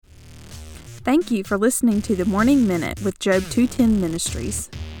Thank you for listening to the Morning Minute with Job 210 Ministries.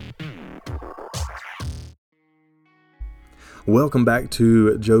 Welcome back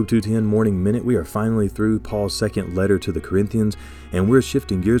to Job 210 Morning Minute. We are finally through Paul's second letter to the Corinthians, and we're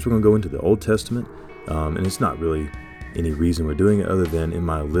shifting gears. We're going to go into the Old Testament, and it's not really any reason we're doing it other than in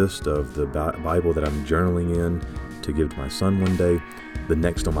my list of the Bible that I'm journaling in to give to my son one day. The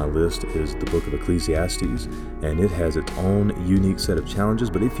next on my list is the book of Ecclesiastes, and it has its own unique set of challenges.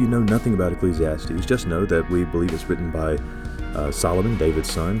 But if you know nothing about Ecclesiastes, just know that we believe it's written by Solomon,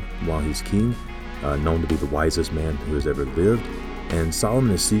 David's son, while he's king, known to be the wisest man who has ever lived. And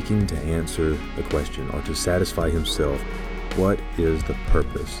Solomon is seeking to answer the question, or to satisfy himself, what is the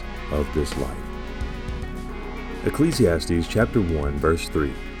purpose of this life? Ecclesiastes chapter 1, verse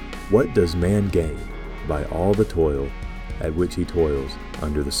 3. What does man gain by all the toil at which he toils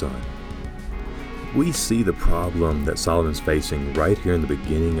under the sun? We see the problem that Solomon's facing right here in the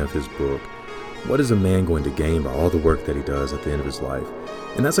beginning of his book. What is a man going to gain by all the work that he does at the end of his life?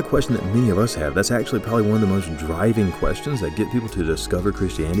 And that's a question that many of us have. That's actually probably one of the most driving questions that get people to discover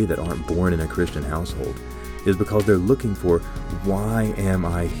Christianity that aren't born in a Christian household, is because they're looking for, why am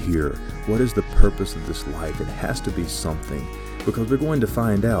I here? What is the purpose of this life? It has to be something, because we're going to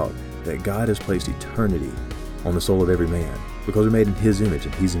find out that God has placed eternity on the soul of every man, because we're made in His image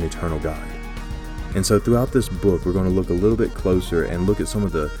and He's an eternal God. And so throughout this book, we're going to look a little bit closer and look at some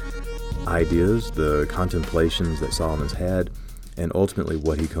of the ideas, the contemplations that Solomon's had, and ultimately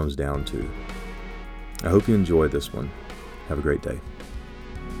what he comes down to. I hope you enjoy this one. Have a great day.